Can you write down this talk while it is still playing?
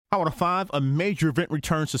Hour to 5, a major event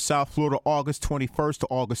returns to South Florida August 21st to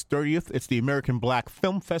August 30th. It's the American Black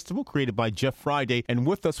Film Festival created by Jeff Friday. And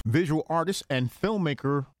with us, visual artist and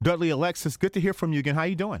filmmaker Dudley Alexis. Good to hear from you again. How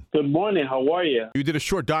you doing? Good morning. How are you? You did a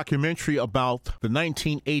short documentary about the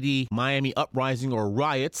 1980 Miami uprising or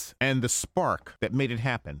riots and the spark that made it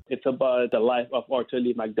happen. It's about the life of Arthur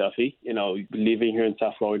Lee McDuffie. Living here in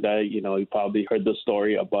South Florida, you probably heard the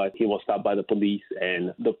story about he was stopped by the police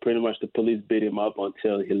and pretty much the police beat him up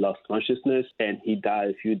until he lost consciousness, and he died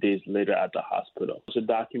a few days later at the hospital. The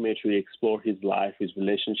documentary explored his life, his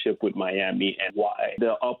relationship with Miami, and why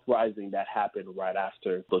the uprising that happened right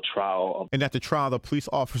after the trial. And at the trial, the police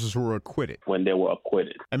officers were acquitted. When they were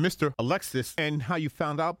acquitted. And Mr. Alexis, and how you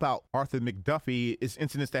found out about Arthur McDuffie is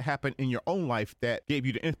incidents that happened in your own life that gave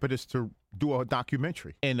you the impetus to do a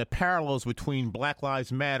documentary, and the parallels between Black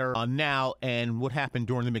Lives Matter now and what happened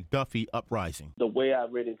during the McDuffie uprising. The way I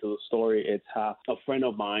read into the story, it's how a friend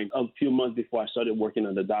of mine, a few months before I started working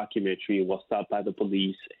on the documentary, was stopped by the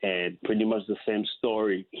police, and pretty much the same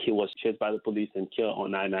story. He was chased by the police and killed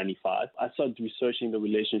on I-95. I started researching the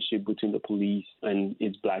relationship between the police and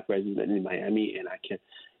its Black residents in Miami,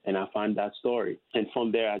 and I found that story. And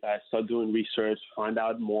from there, I started doing research, find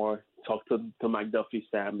out more, talk to McDuffie's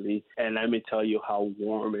family, and let me tell you how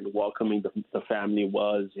warm and welcoming the family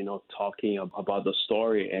was, talking about the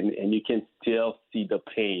story. And you can still see the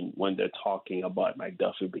pain when they're talking about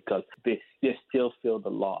McDuffie because they still feel the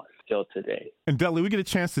loss still today. And Dudley, we get a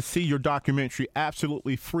chance to see your documentary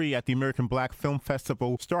absolutely free at the American Black Film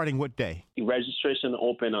Festival starting what day? The registration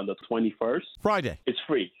open on the 21st. Friday. It's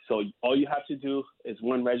free. So all you have to do is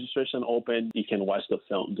when registration open, you can watch the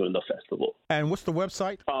film during the festival. And what's the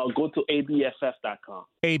website? Go to abff.com.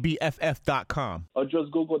 abff.com. Or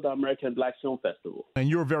just Google the American Black Film Festival. And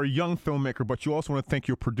you're a very young filmmaker, but you also want to thank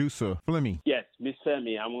your producer, Flemmy. Yes, Miss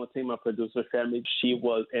Femi. I want to thank my producer, Femi. She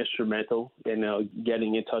was instrumental in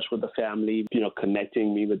getting in touch with the family,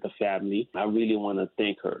 connecting me with the family. I really want to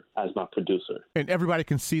thank her as my producer. And everybody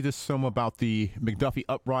can see this film about the McDuffie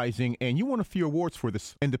uprising, and you won a few awards for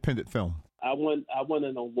this independent film. I won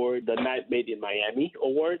an award, the Night Made in Miami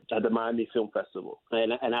award at the Miami Film Festival.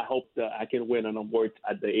 And I hope that I can win an award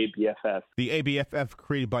at the ABFF. The ABFF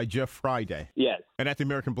created by Jeff Friday. Yes. And at the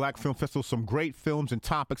American Black Film Festival, some great films and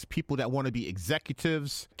topics, people that want to be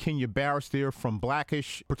executives. Kenya Barris there from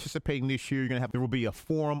Blackish participating this year. There will be a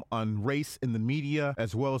forum on race in the media,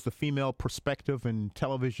 as well as the female perspective in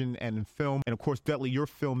television and in film. And of course, Dudley, your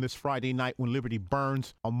film this Friday night, When Liberty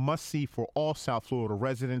Burns, a must-see for all South Florida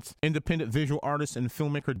residents. Independent visual artist and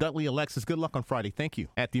filmmaker Dudley Alexis. Good luck on Friday. Thank you.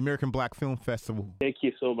 At the American Black Film Festival. Thank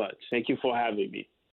you so much. Thank you for having me.